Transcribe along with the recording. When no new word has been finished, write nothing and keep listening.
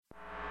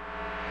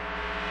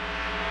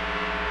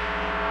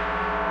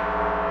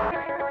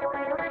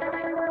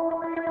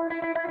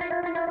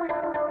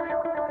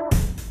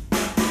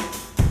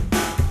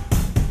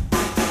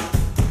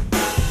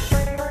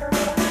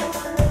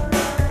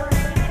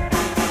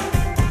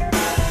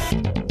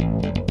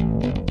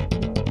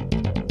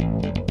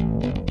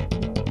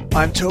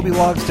I'm Toby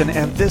Logsden,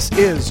 and this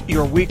is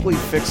your weekly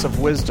fix of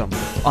wisdom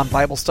on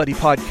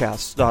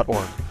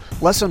BibleStudyPodcasts.org.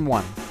 Lesson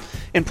 1.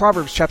 In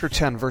Proverbs chapter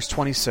 10, verse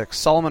 26,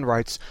 Solomon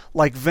writes,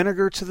 "Like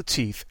vinegar to the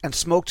teeth and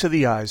smoke to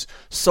the eyes,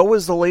 so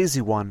is the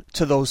lazy one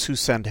to those who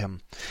send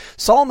him."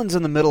 Solomon's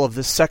in the middle of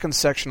this second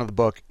section of the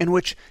book in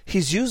which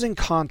he's using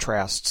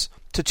contrasts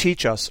to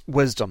teach us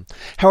wisdom.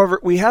 However,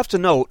 we have to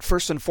note,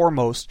 first and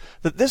foremost,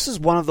 that this is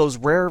one of those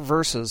rare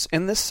verses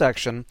in this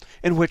section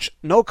in which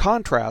no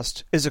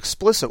contrast is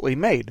explicitly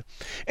made.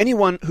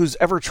 Anyone who's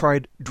ever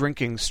tried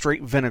drinking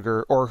straight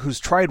vinegar or who's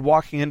tried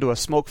walking into a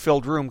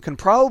smoke-filled room can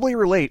probably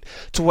relate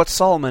to what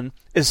Solomon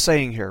is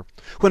saying here.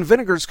 When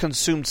vinegar is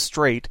consumed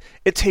straight,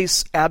 it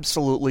tastes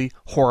absolutely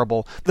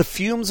horrible. The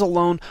fumes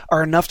alone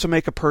are enough to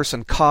make a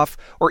person cough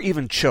or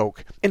even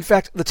choke. In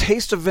fact, the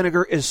taste of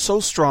vinegar is so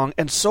strong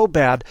and so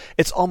bad,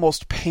 it's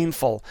almost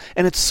painful.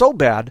 And it's so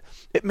bad,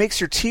 it makes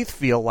your teeth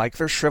feel like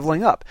they're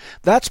shriveling up.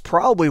 That's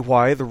probably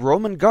why the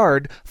Roman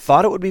guard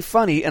thought it would be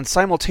funny and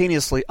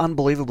simultaneously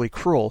unbelievably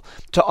cruel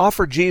to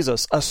offer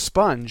Jesus a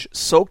sponge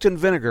soaked in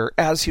vinegar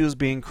as he was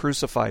being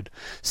crucified.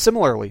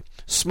 Similarly,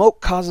 smoke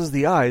causes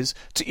the eyes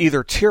to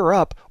either tear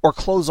up or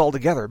close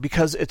altogether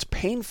because it's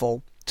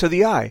painful to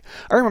the eye.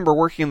 I remember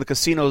working in the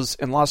casinos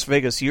in Las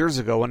Vegas years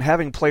ago and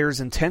having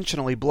players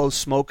intentionally blow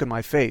smoke in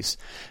my face.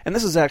 And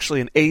this is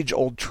actually an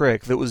age-old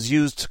trick that was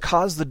used to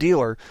cause the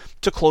dealer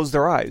to close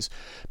their eyes.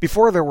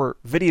 Before there were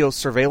video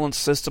surveillance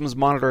systems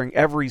monitoring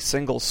every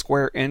single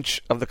square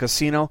inch of the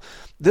casino,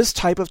 this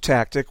type of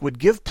tactic would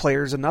give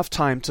players enough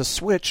time to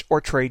switch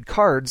or trade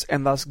cards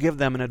and thus give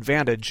them an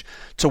advantage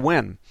to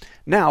win.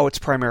 Now it's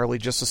primarily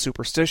just a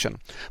superstition.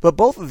 But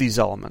both of these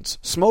elements,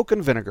 smoke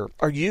and vinegar,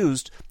 are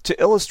used to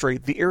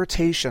illustrate the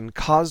irritation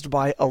caused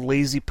by a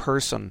lazy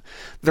person.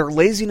 Their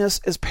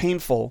laziness is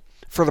painful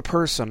for the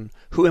person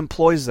who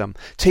employs them,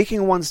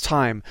 taking one's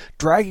time,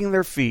 dragging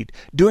their feet,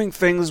 doing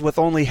things with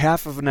only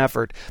half of an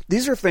effort.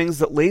 These are things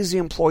that lazy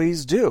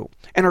employees do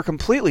and are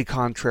completely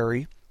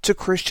contrary to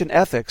Christian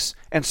ethics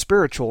and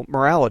spiritual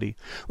morality.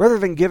 Rather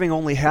than giving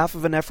only half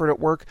of an effort at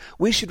work,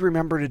 we should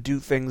remember to do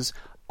things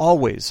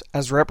always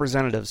as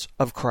representatives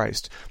of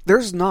Christ.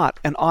 There's not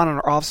an on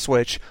or off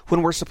switch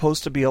when we're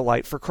supposed to be a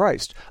light for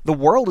Christ. The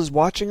world is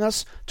watching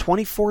us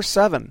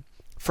 24/7.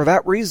 For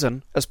that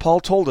reason, as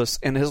Paul told us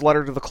in his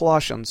letter to the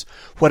Colossians,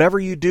 whatever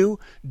you do,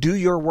 do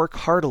your work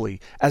heartily,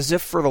 as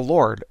if for the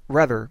Lord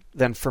rather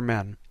than for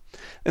men.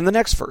 In the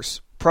next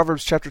verse,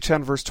 Proverbs chapter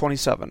 10, verse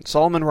 27,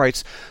 Solomon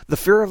writes, "The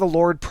fear of the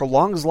Lord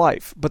prolongs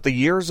life, but the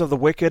years of the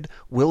wicked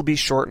will be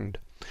shortened."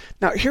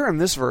 Now, here in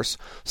this verse,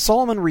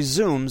 Solomon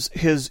resumes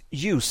his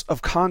use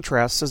of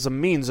contrasts as a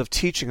means of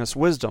teaching us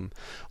wisdom.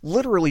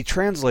 Literally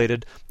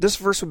translated, this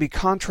verse would be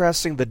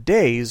contrasting the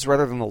days,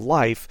 rather than the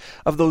life,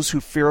 of those who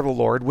fear the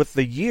Lord with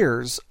the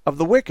years of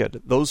the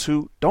wicked, those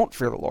who don't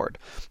fear the Lord.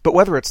 But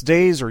whether it's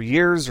days or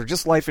years or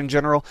just life in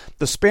general,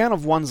 the span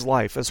of one's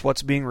life is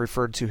what's being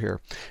referred to here.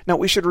 Now,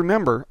 we should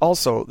remember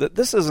also that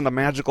this isn't a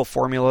magical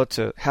formula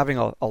to having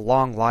a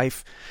long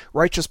life.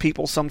 Righteous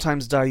people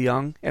sometimes die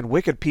young, and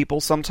wicked people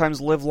sometimes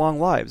live long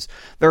lives.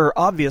 There are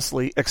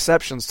obviously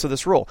exceptions to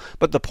this rule,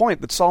 but the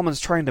point that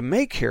Solomon's trying to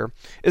make here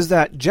is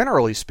that,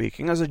 generally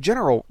speaking, as a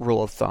general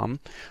rule of thumb,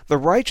 the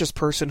righteous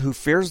person who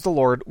fears the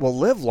Lord will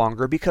live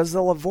longer because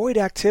they'll avoid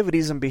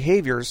activities and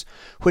behaviors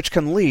which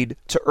can lead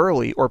to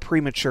early or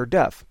premature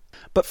death.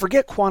 But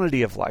forget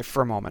quantity of life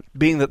for a moment,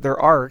 being that there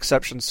are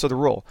exceptions to the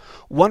rule.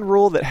 One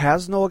rule that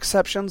has no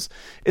exceptions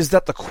is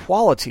that the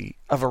quality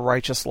of a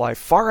righteous life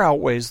far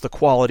outweighs the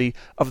quality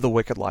of the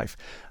wicked life,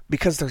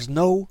 because there's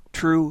no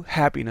true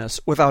happiness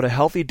without a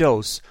healthy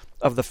dose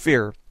of the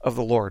fear of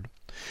the Lord.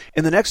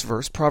 In the next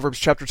verse, Proverbs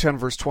chapter 10,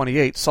 verse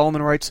 28,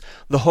 Solomon writes,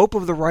 "The hope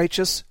of the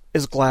righteous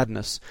is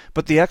gladness,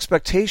 but the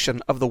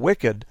expectation of the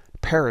wicked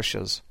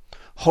perishes."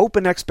 Hope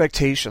and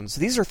expectations,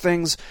 these are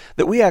things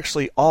that we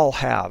actually all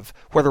have,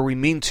 whether we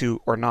mean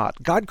to or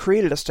not. God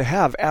created us to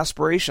have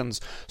aspirations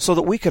so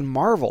that we can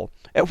marvel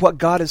at what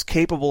God is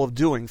capable of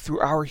doing through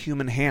our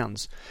human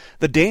hands.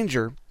 The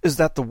danger is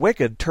that the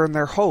wicked turn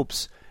their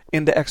hopes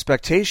into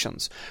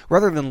expectations.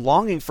 Rather than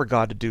longing for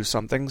God to do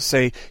something,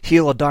 say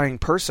heal a dying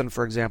person,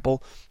 for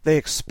example, they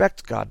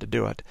expect God to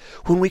do it.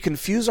 When we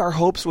confuse our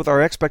hopes with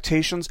our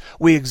expectations,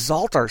 we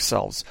exalt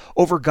ourselves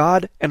over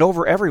God and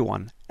over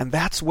everyone, and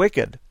that's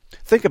wicked.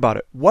 Think about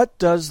it. What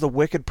does the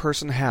wicked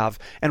person have,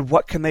 and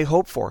what can they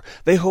hope for?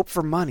 They hope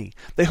for money.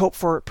 They hope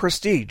for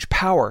prestige,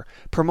 power,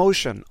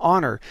 promotion,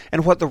 honor,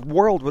 and what the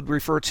world would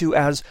refer to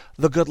as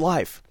the good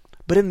life.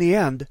 But in the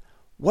end,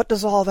 what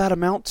does all that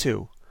amount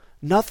to?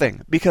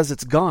 Nothing, because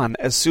it's gone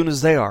as soon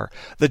as they are.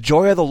 The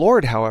joy of the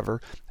Lord, however,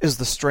 is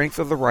the strength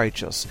of the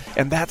righteous,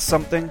 and that's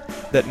something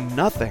that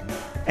nothing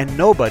and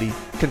nobody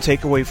can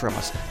take away from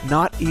us,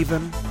 not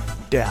even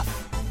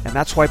death. And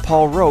that's why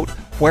Paul wrote,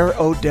 "Where,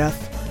 O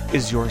death,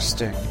 is your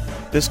sting?"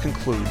 This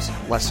concludes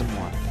Lesson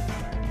 1.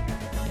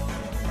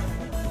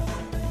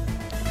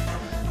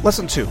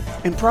 Lesson 2.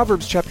 In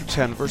Proverbs chapter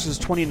 10, verses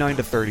 29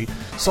 to 30,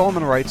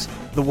 Solomon writes,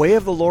 The way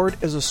of the Lord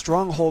is a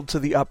stronghold to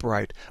the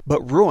upright,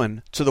 but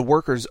ruin to the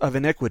workers of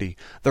iniquity.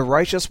 The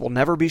righteous will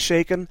never be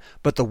shaken,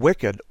 but the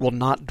wicked will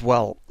not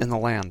dwell in the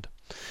land.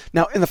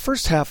 Now, in the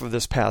first half of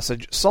this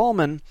passage,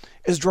 Solomon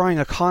is drawing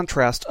a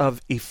contrast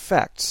of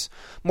effects.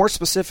 More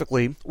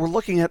specifically, we're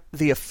looking at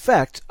the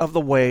effect of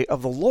the way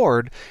of the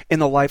Lord in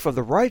the life of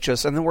the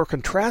righteous, and then we're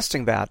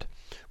contrasting that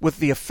with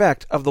the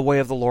effect of the way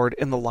of the Lord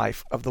in the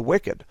life of the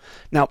wicked.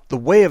 Now, the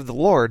way of the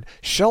Lord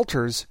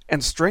shelters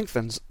and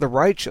strengthens the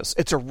righteous.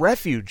 It's a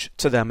refuge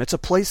to them. It's a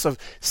place of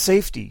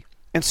safety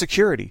and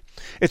security.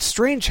 It's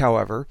strange,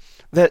 however,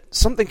 that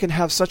something can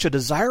have such a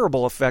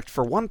desirable effect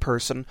for one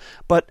person,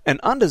 but an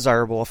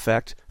undesirable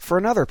effect for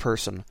another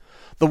person.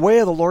 The way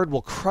of the Lord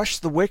will crush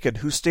the wicked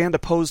who stand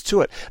opposed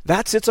to it.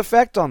 That's its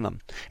effect on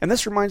them. And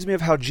this reminds me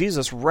of how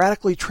Jesus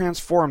radically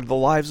transformed the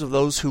lives of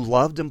those who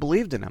loved and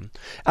believed in him.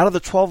 Out of the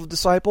 12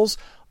 disciples,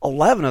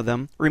 11 of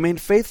them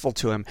remained faithful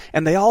to him,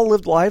 and they all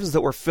lived lives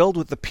that were filled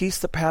with the peace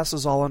that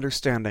passes all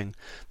understanding.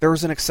 There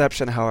was an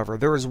exception, however.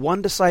 There was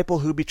one disciple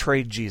who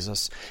betrayed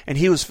Jesus, and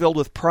he was filled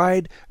with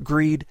pride,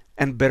 greed,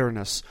 and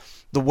bitterness.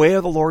 The way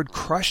of the Lord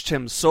crushed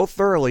him so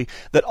thoroughly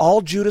that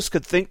all Judas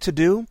could think to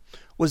do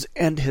was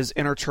end his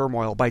inner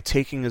turmoil by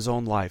taking his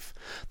own life.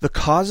 The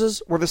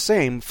causes were the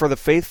same for the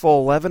faithful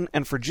 11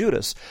 and for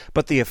Judas,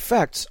 but the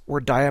effects were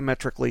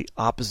diametrically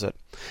opposite.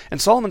 And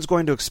Solomon's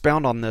going to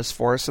expound on this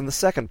for us in the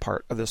second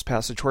part of this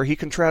passage, where he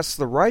contrasts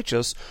the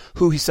righteous,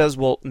 who he says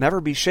will never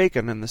be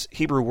shaken, and this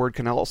Hebrew word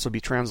can also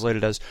be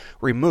translated as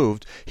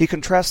removed. He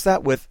contrasts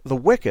that with the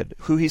wicked,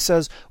 who he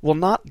says will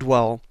not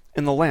dwell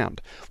in the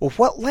land. Well,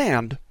 what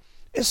land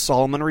is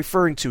Solomon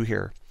referring to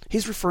here?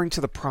 He's referring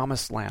to the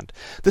promised land.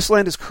 This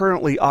land is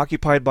currently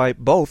occupied by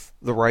both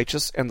the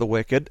righteous and the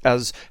wicked,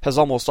 as has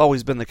almost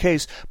always been the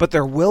case, but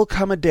there will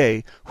come a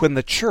day when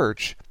the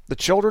church, the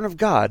children of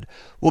God,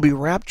 will be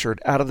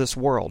raptured out of this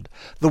world.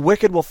 The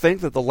wicked will think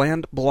that the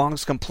land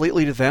belongs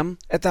completely to them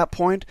at that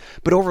point,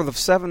 but over the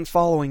 7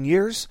 following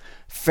years,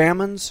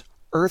 famines,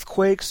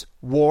 earthquakes,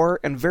 war,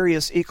 and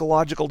various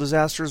ecological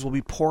disasters will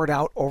be poured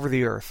out over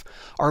the earth.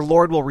 Our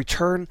Lord will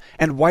return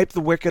and wipe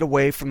the wicked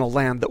away from the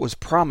land that was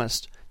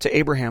promised to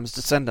Abraham's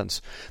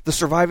descendants. The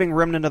surviving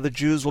remnant of the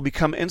Jews will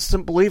become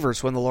instant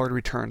believers when the Lord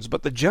returns,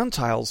 but the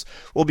Gentiles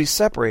will be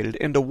separated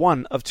into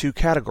one of 2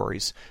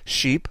 categories,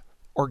 sheep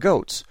or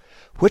goats.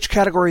 Which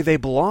category they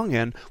belong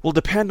in will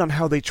depend on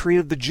how they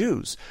treated the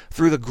Jews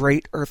through the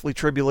great earthly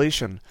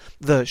tribulation.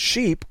 The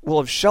sheep will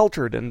have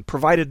sheltered and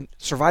provided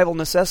survival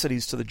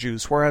necessities to the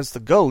Jews, whereas the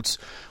goats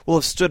will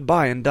have stood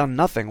by and done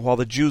nothing while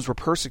the Jews were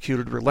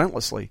persecuted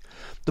relentlessly.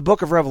 The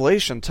book of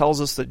Revelation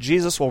tells us that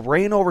Jesus will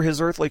reign over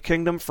his earthly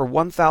kingdom for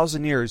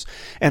 1,000 years,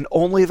 and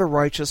only the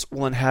righteous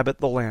will inhabit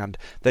the land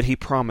that he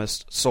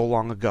promised so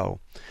long ago.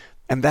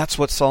 And that's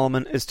what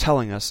Solomon is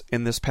telling us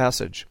in this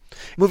passage.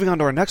 Moving on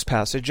to our next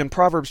passage, in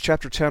Proverbs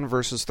chapter 10,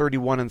 verses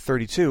 31 and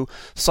 32,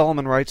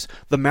 Solomon writes,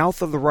 "The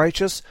mouth of the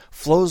righteous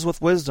flows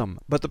with wisdom,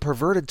 but the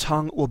perverted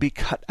tongue will be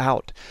cut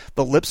out.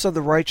 The lips of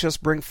the righteous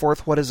bring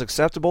forth what is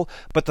acceptable,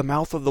 but the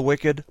mouth of the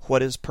wicked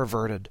what is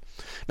perverted."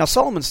 Now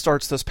Solomon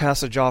starts this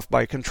passage off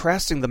by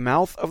contrasting the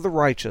mouth of the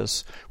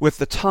righteous with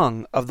the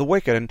tongue of the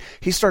wicked, and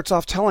he starts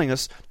off telling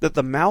us that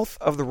the mouth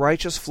of the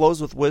righteous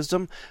flows with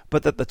wisdom,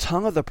 but that the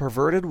tongue of the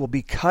perverted will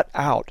be cut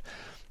out.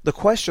 The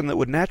question that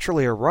would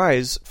naturally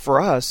arise for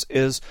us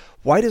is,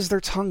 why does their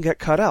tongue get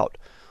cut out?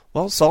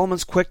 Well,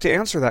 Solomon's quick to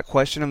answer that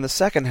question in the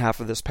second half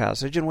of this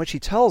passage, in which he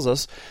tells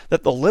us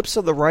that the lips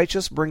of the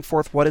righteous bring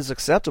forth what is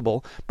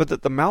acceptable, but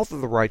that the mouth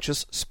of the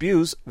righteous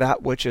spews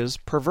that which is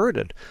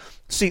perverted.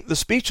 See, the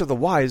speech of the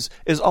wise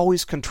is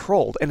always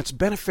controlled, and it's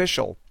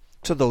beneficial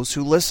to those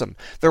who listen.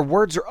 Their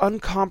words are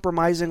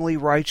uncompromisingly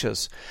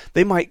righteous.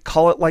 They might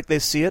call it like they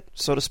see it,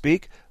 so to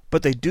speak,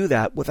 but they do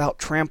that without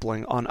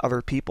trampling on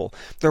other people.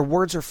 Their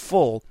words are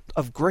full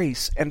of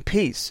grace and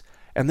peace.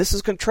 And this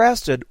is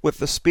contrasted with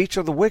the speech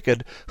of the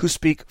wicked, who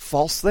speak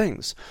false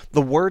things.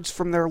 The words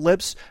from their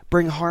lips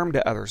bring harm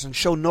to others and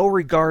show no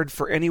regard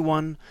for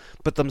anyone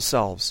but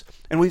themselves.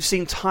 And we've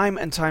seen time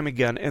and time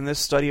again in this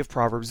study of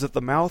Proverbs that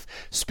the mouth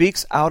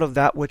speaks out of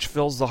that which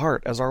fills the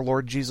heart, as our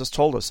Lord Jesus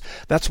told us.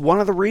 That's one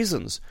of the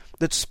reasons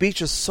that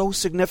speech is so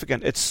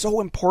significant. It's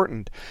so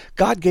important.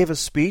 God gave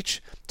us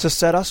speech to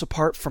set us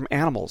apart from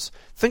animals.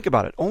 Think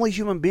about it. Only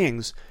human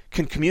beings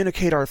can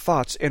communicate our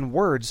thoughts in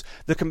words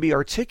that can be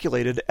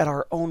articulated at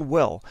our own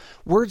will.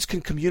 Words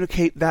can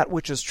communicate that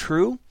which is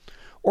true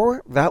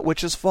or that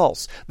which is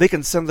false. They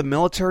can send the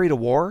military to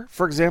war,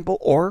 for example,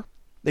 or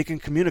they can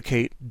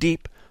communicate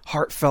deep,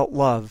 heartfelt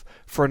love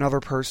for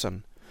another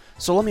person.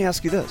 So let me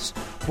ask you this.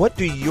 What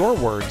do your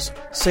words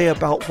say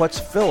about what's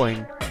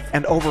filling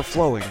and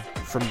overflowing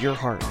from your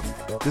heart?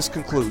 This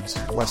concludes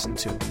Lesson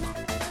 2.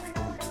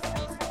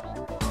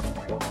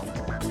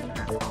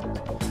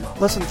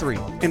 Lesson 3.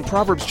 In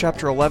Proverbs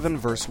chapter 11,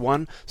 verse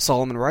 1,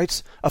 Solomon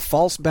writes, "A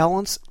false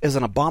balance is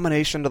an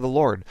abomination to the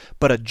Lord,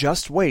 but a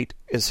just weight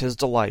is his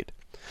delight."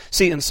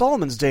 See, in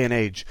Solomon's day and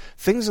age,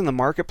 things in the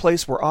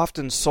marketplace were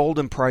often sold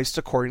and priced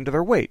according to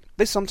their weight.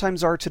 They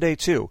sometimes are today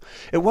too.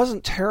 It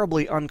wasn't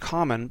terribly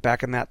uncommon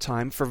back in that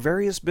time for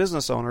various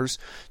business owners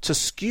to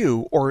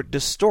skew or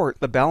distort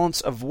the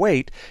balance of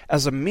weight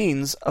as a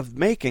means of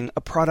making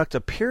a product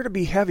appear to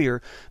be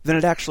heavier than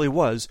it actually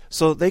was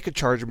so that they could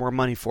charge more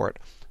money for it.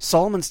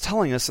 Solomon's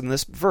telling us in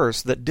this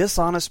verse that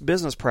dishonest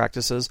business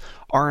practices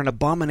are an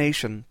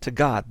abomination to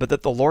God, but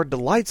that the Lord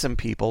delights in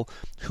people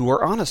who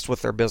are honest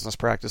with their business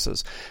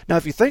practices. Now,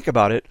 if you think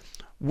about it,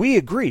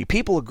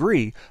 people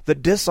agree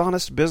that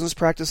dishonest business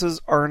practices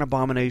are an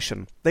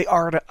abomination. They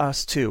are to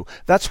us too.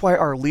 That's why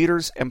our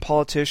leaders and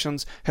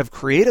politicians have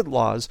created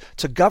laws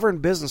to govern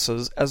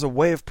businesses as a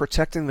way of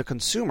protecting the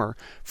consumer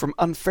from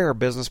unfair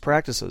business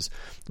practices.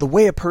 The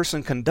way a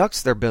person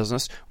conducts their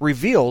business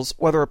reveals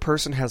whether a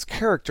person has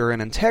character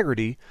and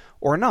integrity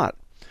or not.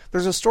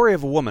 There's a story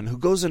of a woman who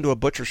goes into a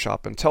butcher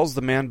shop and tells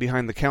the man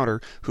behind the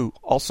counter, who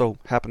also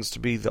happens to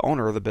be the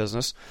owner of the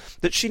business,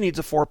 that she needs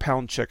a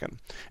 4-pound chicken.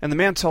 And the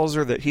man tells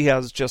her that he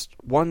has just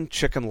one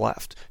chicken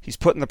left. He's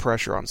putting the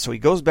pressure on, so he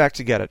goes back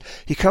to get it.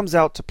 He comes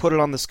out to put it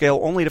on the scale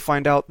only to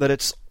find out that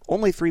it's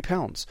only 3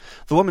 pounds.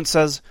 The woman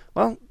says,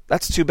 "Well,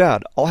 that's too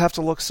bad. I'll have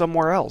to look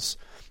somewhere else."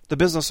 The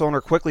business owner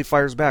quickly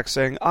fires back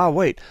saying,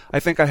 "Wait, I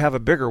think I have a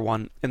bigger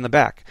one in the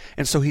back."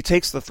 And so he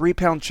takes the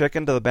 3-pound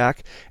chicken to the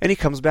back and he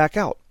comes back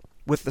out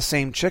with the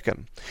same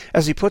chicken.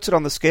 As he puts it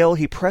on the scale,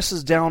 he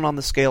presses down on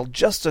the scale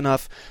just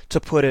enough to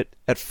put it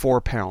at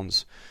 4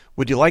 pounds.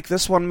 "Would you like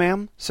this one,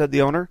 ma'am?" said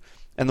the owner.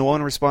 And the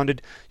woman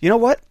responded, "You know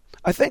what?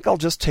 I think I'll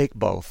just take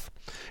both."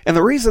 And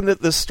the reason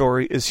that this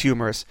story is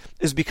humorous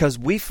is because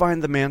we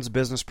find the man's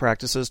business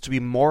practices to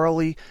be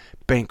morally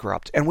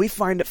bankrupt, and we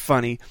find it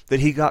funny that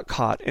he got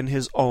caught in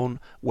his own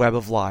web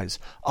of lies.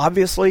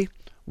 Obviously,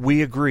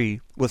 we agree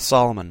with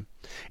Solomon.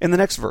 In the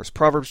next verse,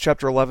 Proverbs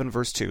chapter 11,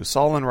 verse 2,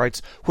 Solomon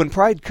writes, "When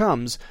pride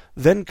comes,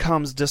 then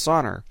comes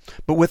dishonor,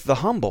 but with the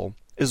humble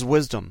is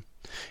wisdom."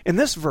 In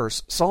this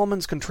verse,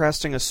 Solomon's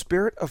contrasting a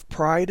spirit of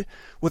pride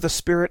with a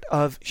spirit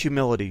of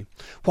humility.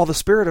 While the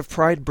spirit of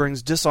pride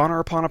brings dishonor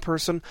upon a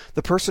person,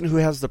 the person who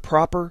has the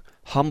proper,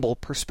 humble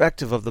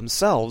perspective of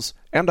themselves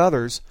and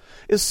others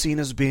is seen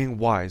as being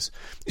wise.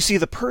 You see,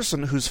 the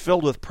person who's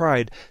filled with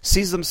pride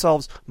sees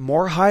themselves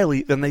more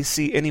highly than they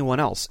see anyone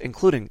else,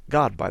 including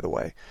God, by the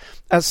way.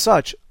 As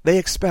such, they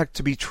expect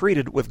to be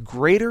treated with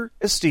greater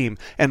esteem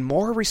and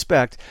more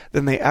respect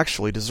than they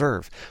actually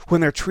deserve.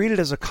 When they're treated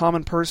as a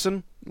common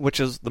person,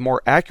 which is the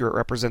more accurate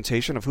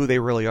representation of who they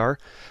really are,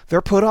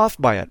 they're put off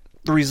by it.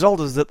 The result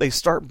is that they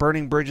start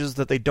burning bridges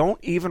that they don't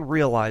even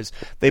realize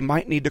they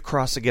might need to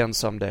cross again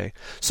someday.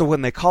 So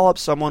when they call up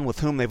someone with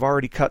whom they've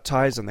already cut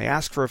ties and they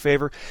ask for a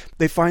favor,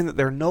 they find that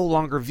they're no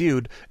longer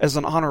viewed as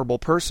an honorable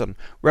person.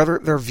 Rather,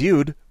 they're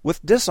viewed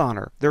with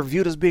dishonor. They're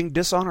viewed as being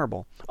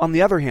dishonorable. On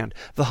the other hand,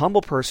 the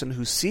humble person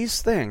who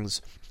sees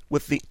things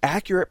with the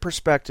accurate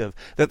perspective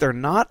that they're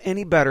not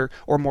any better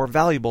or more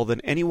valuable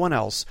than anyone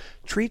else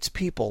treats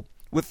people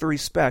with the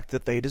respect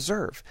that they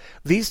deserve.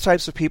 These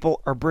types of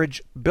people are bridge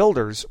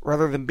builders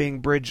rather than being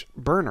bridge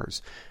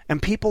burners,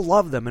 and people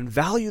love them and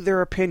value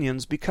their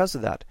opinions because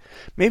of that.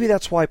 Maybe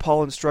that's why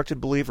Paul instructed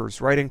believers,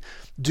 writing,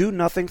 "Do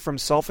nothing from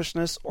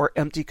selfishness or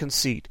empty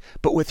conceit,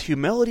 but with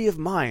humility of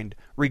mind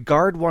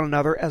regard one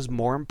another as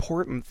more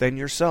important than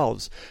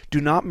yourselves.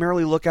 Do not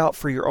merely look out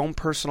for your own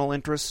personal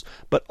interests,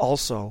 but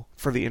also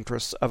for the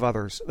interests of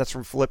others." That's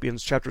from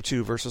Philippians chapter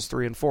 2, verses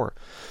 3 and 4.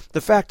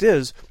 The fact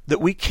is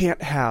that we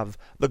can't have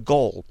the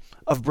goal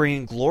of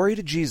bringing glory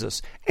to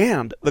Jesus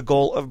and the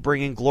goal of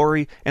bringing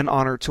glory and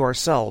honor to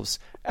ourselves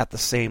at the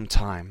same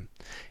time.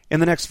 In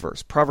the next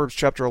verse, Proverbs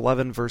chapter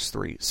 11, verse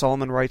 3,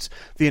 Solomon writes,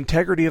 "The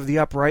integrity of the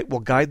upright will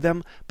guide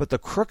them, but the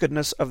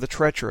crookedness of the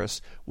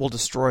treacherous will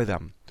destroy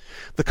them."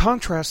 The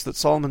contrast that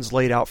Solomon's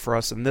laid out for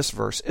us in this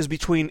verse is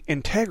between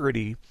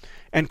integrity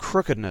and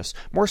crookedness.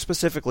 More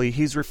specifically,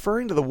 he's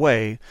referring to the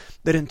way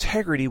that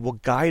integrity will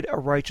guide a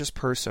righteous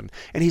person,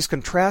 and he's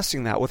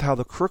contrasting that with how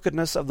the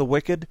crookedness of the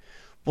wicked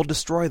will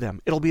destroy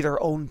them. It'll be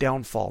their own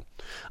downfall.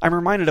 I'm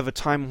reminded of a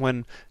time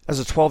when, as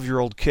a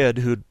 12-year-old kid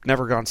who'd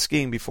never gone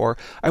skiing before,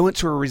 I went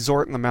to a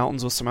resort in the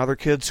mountains with some other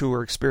kids who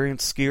were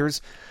experienced skiers.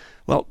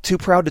 Well, too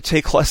proud to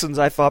take lessons,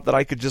 I thought that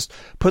I could just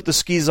put the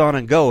skis on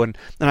and go, and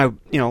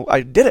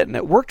I did it, and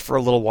it worked for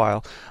a little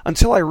while,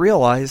 until I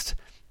realized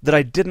that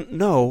I didn't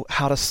know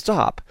how to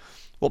stop.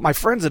 Well, my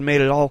friends had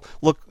made it all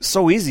look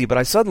so easy, but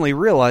I suddenly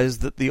realized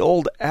that the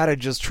old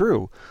adage is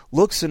true.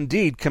 Looks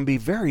indeed can be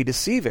very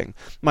deceiving.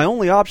 My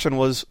only option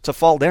was to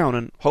fall down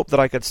and hope that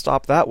I could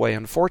stop that way.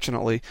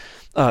 Unfortunately,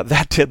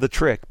 that did the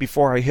trick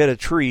before I hit a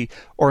tree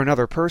or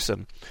another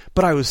person.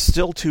 But I was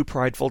still too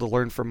prideful to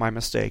learn from my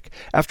mistake.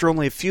 After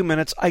only a few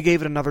minutes, I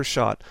gave it another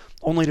shot,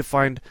 only to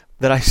find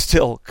that I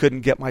still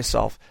couldn't get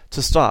myself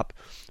to stop.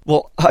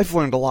 Well, I've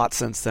learned a lot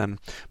since then.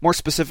 More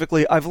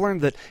specifically, I've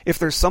learned that if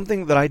there's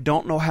something that I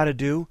don't know how to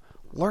do,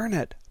 learn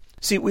it.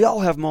 See, we all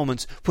have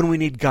moments when we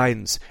need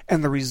guidance,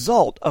 and the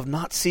result of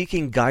not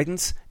seeking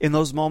guidance in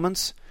those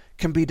moments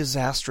can be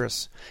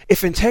disastrous.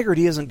 If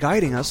integrity isn't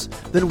guiding us,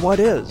 then what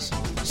is?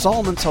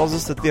 Solomon tells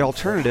us that the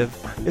alternative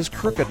is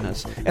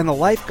crookedness, and the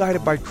life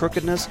guided by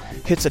crookedness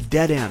hits a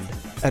dead end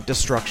at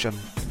destruction.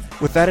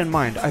 With that in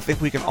mind, I think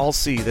we can all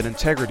see that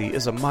integrity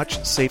is a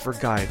much safer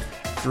guide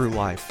through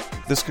life.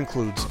 This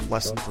concludes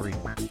Lesson 3.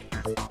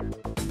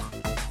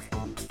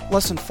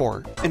 Lesson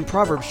 4. In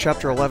Proverbs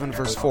chapter 11,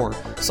 verse 4,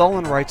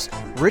 Solomon writes,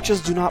 "Riches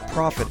do not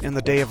profit in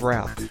the day of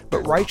wrath,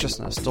 but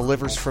righteousness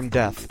delivers from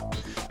death."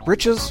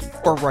 Riches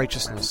or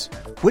righteousness?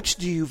 Which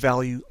do you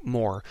value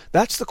more?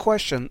 That's the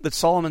question that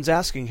Solomon's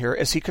asking here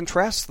as he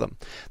contrasts them.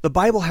 The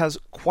Bible has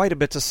quite a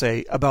bit to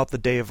say about the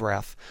day of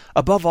wrath.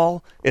 Above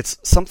all, it's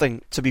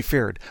something to be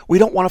feared. We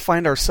don't want to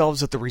find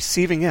ourselves at the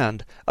receiving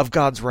end of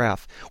God's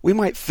wrath. We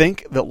might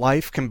think that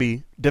life can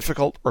be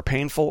difficult or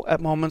painful at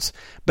moments,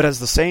 but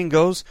as the saying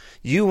goes,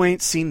 you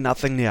ain't seen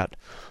nothing yet.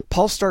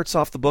 Paul starts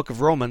off the book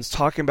of Romans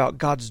talking about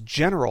God's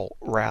general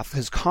wrath,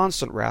 his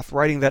constant wrath,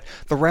 writing that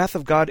the wrath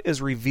of God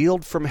is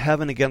revealed from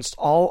heaven against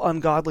all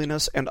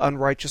ungodliness and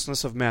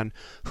unrighteousness of men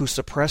who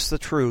suppress the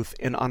truth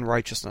in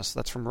unrighteousness.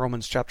 That's from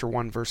Romans chapter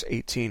 1, verse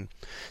 18.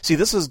 See,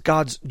 this is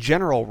God's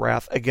general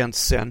wrath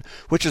against sin,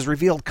 which is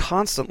revealed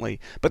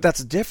constantly, but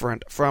that's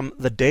different from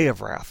the day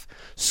of wrath.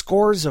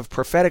 Scores of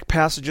prophetic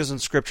passages in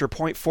Scripture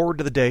point forward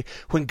to the day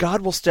when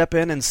God will step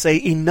in and say,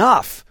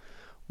 "Enough!"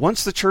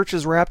 Once the church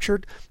is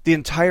raptured, the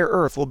entire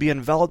earth will be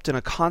enveloped in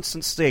a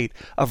constant state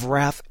of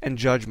wrath and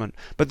judgment.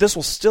 But this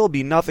will still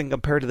be nothing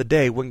compared to the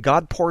day when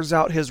God pours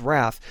out his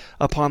wrath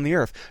upon the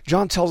earth.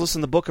 John tells us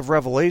in the book of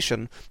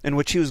Revelation, in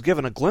which he was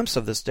given a glimpse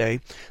of this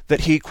day,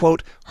 that he,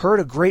 quote, heard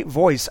a great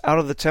voice out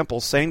of the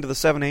temple saying to the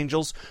 7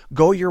 angels,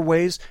 "Go your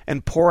ways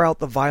and pour out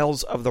the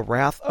vials of the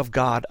wrath of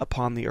God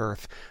upon the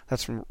earth."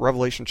 That's from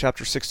Revelation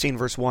chapter 16,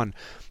 verse 1.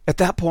 At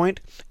that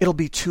point, it'll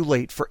be too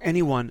late for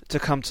anyone to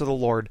come to the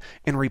Lord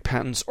in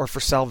repentance or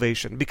for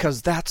salvation,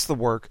 because that's the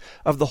work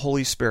of the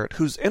Holy Spirit,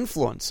 whose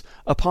influence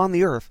upon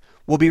the earth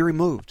will be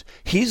removed.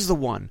 He's the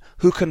one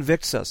who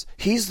convicts us.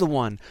 He's the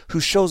one who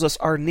shows us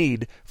our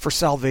need for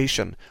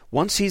salvation.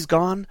 Once he's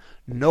gone,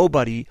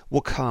 nobody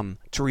will come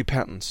to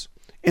repentance.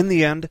 In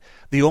the end,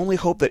 the only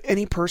hope that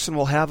any person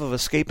will have of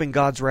escaping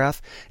God's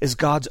wrath is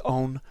God's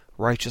own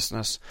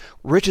righteousness.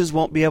 Riches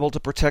won't be able to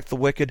protect the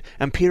wicked,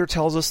 and Peter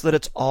tells us that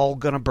it's all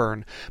going to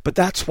burn. But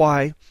that's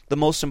why the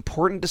most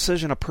important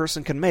decision a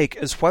person can make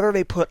is whether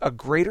they put a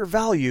greater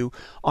value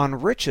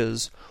on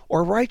riches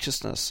or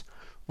righteousness.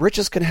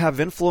 Riches can have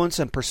influence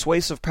and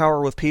persuasive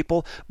power with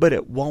people, but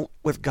it won't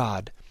with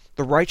God.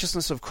 The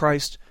righteousness of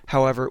Christ,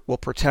 however, will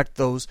protect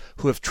those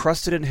who have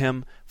trusted in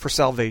him for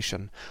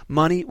salvation.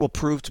 Money will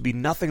prove to be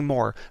nothing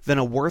more than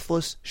a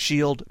worthless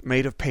shield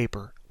made of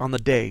paper on the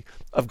day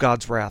of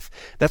God's wrath.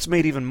 That's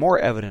made even more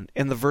evident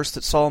in the verse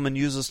that Solomon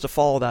uses to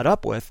follow that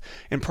up with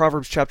in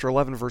Proverbs chapter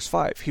 11, verse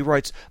 5. He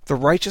writes, "The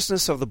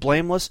righteousness of the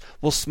blameless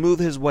will smooth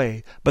his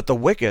way, but the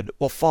wicked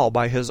will fall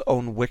by his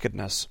own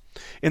wickedness."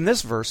 In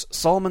this verse,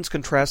 Solomon's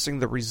contrasting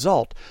the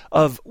result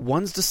of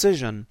one's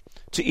decision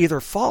to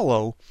either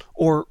follow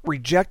or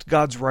reject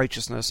God's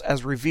righteousness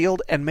as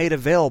revealed and made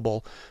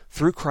available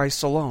through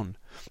Christ alone.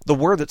 The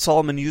word that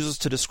Solomon uses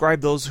to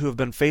describe those who have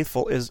been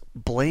faithful is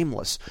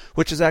blameless,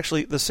 which is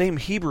actually the same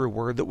Hebrew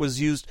word that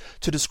was used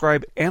to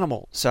describe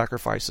animal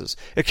sacrifices.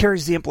 It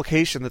carries the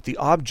implication that the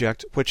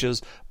object, which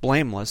is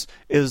blameless,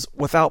 is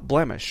without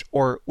blemish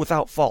or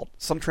without fault.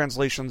 Some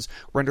translations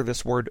render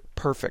this word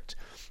perfect.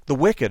 The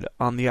wicked,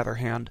 on the other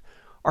hand,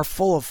 are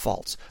full of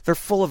faults. They're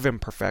full of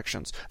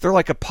imperfections. They're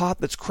like a pot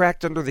that's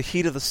cracked under the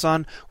heat of the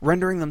sun,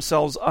 rendering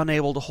themselves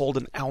unable to hold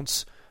an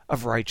ounce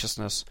of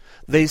righteousness.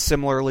 They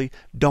similarly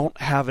don't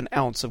have an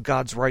ounce of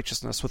God's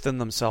righteousness within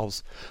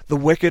themselves. The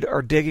wicked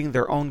are digging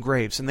their own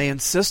graves, and they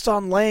insist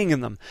on laying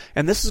in them.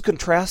 And this is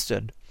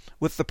contrasted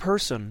with the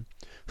person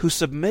who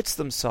submits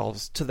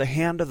themselves to the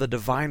hand of the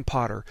divine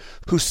potter,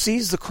 who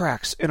sees the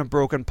cracks in a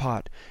broken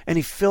pot, and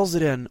he fills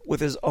it in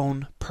with his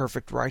own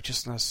perfect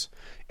righteousness.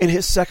 In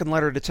his second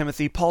letter to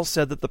Timothy, Paul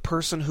said that the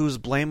person who is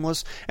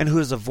blameless and who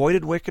has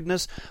avoided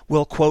wickedness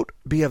will, quote,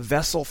 be a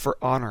vessel for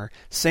honor,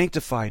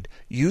 sanctified,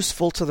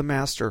 useful to the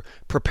master,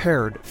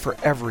 prepared for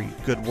every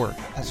good work.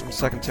 That's from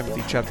 2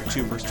 Timothy chapter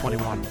 2, verse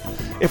 21.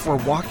 If we're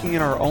walking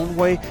in our own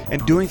way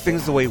and doing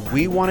things the way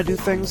we want to do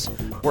things,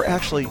 we're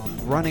actually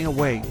running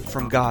away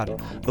from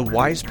God. The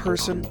wise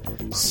person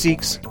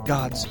seeks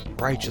God's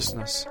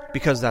righteousness,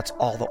 because that's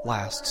all that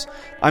lasts.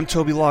 I'm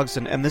Toby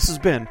Logsdon, and this has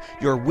been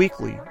your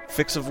weekly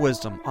Fix of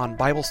Wisdom on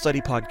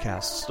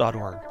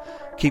BibleStudyPodcasts.org.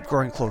 Keep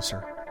growing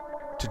closer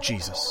to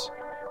Jesus.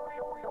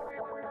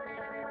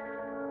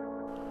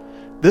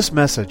 This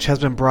message has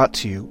been brought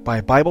to you by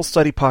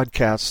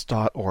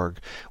BibleStudyPodcasts.org.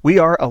 We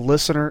are a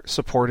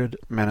listener-supported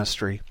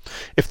ministry.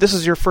 If this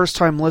is your first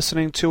time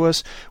listening to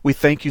us, we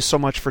thank you so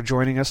much for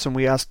joining us, and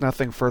we ask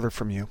nothing further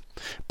from you.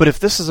 But if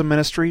this is a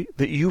ministry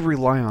that you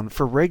rely on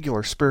for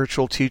regular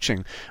spiritual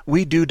teaching,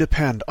 we do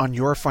depend on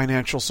your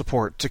financial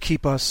support to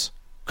keep us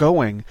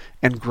going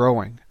and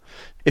growing.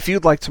 If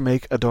you'd like to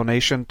make a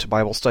donation to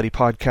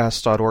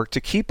BibleStudyPodcast.org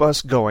to keep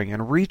us going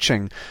and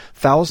reaching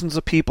thousands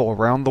of people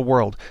around the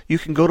world, you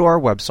can go to our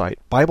website,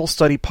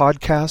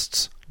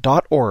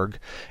 BibleStudyPodcasts.org,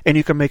 and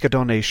you can make a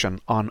donation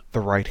on the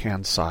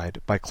right-hand side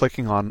by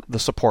clicking on the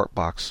support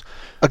box.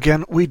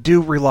 Again, we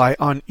do rely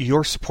on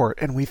your support,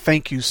 and we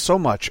thank you so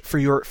much for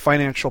your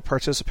financial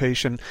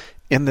participation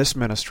in this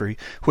ministry,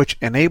 which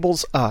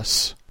enables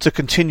us to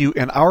continue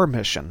in our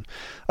mission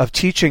of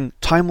teaching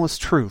timeless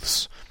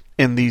truths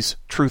in these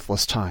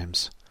truthless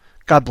times.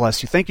 God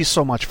bless you. Thank you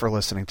so much for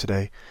listening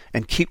today,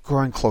 and keep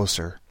growing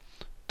closer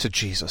to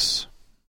Jesus.